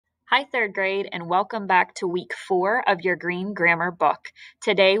Hi, third grade, and welcome back to week 4 of your Green Grammar book.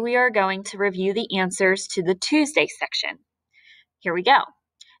 Today we are going to review the answers to the Tuesday section. Here we go.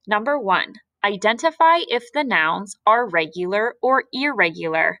 Number 1, identify if the nouns are regular or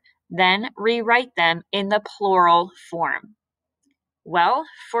irregular, then rewrite them in the plural form. Well,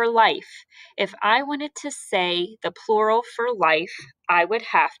 for life, if I wanted to say the plural for life, I would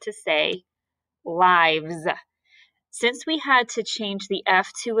have to say lives. Since we had to change the F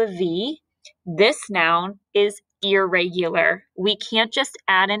to a V, this noun is irregular. We can't just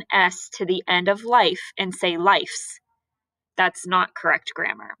add an S to the end of life and say lifes. That's not correct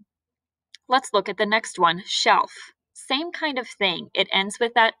grammar. Let's look at the next one, shelf. Same kind of thing. It ends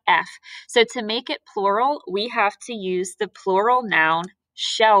with that F. So to make it plural, we have to use the plural noun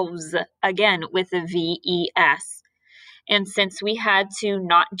shelves, again with a V-E-S. And since we had to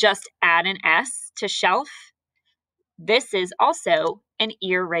not just add an S to shelf, this is also an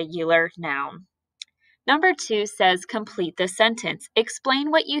irregular noun. Number 2 says complete the sentence.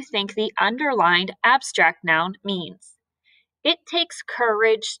 Explain what you think the underlined abstract noun means. It takes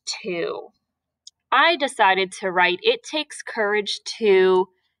courage to. I decided to write it takes courage to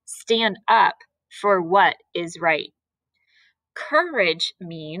stand up for what is right. Courage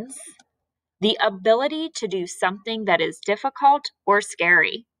means the ability to do something that is difficult or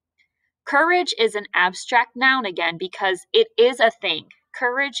scary. Courage is an abstract noun again because it is a thing.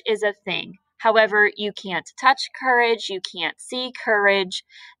 Courage is a thing. However, you can't touch courage, you can't see courage.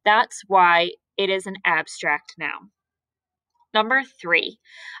 That's why it is an abstract noun. Number 3,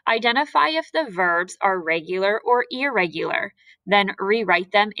 identify if the verbs are regular or irregular, then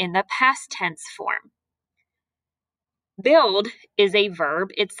rewrite them in the past tense form. Build is a verb.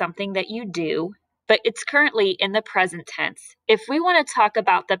 It's something that you do, but it's currently in the present tense. If we want to talk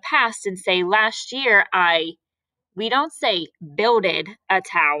about the past and say last year we don't say builded a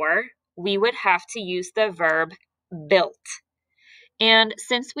tower. We would have to use the verb built. And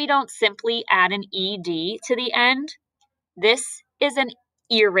since we don't simply add an ed to the end, this is an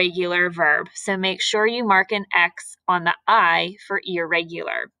irregular verb. So make sure you mark an X on the I for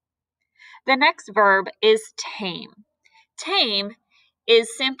irregular. The next verb is tame. Tame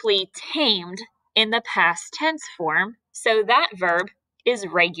is simply tamed in the past tense form, so that verb is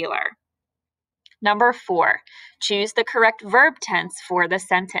regular. Number 4, choose the correct verb tense for the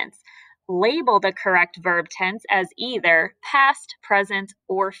sentence. Label the correct verb tense as either past, present,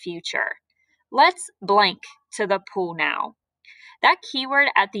 or future. Let's blank to the pool now. That keyword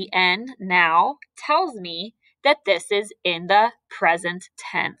at the end, now, tells me that this is in the present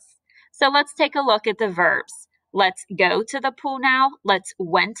tense. So let's take a look at the verbs. Let's go to the pool now. Let's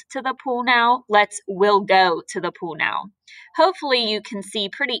went to the pool now. Let's will go to the pool now. Hopefully you can see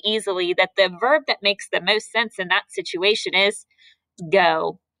pretty easily that the verb that makes the most sense in that situation is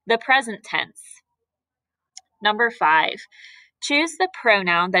go, the present tense. Number 5, choose the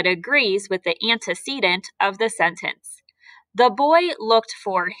pronoun that agrees with the antecedent of the sentence. The boy looked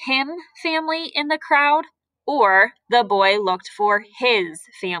for him family in the crowd, or the boy looked for his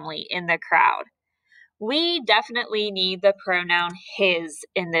family in the crowd. We definitely need the pronoun his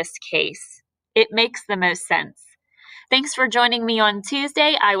in this case. It makes the most sense. Thanks for joining me on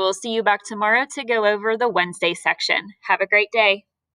Tuesday. I will see you back tomorrow to go over the Wednesday section. Have a great day.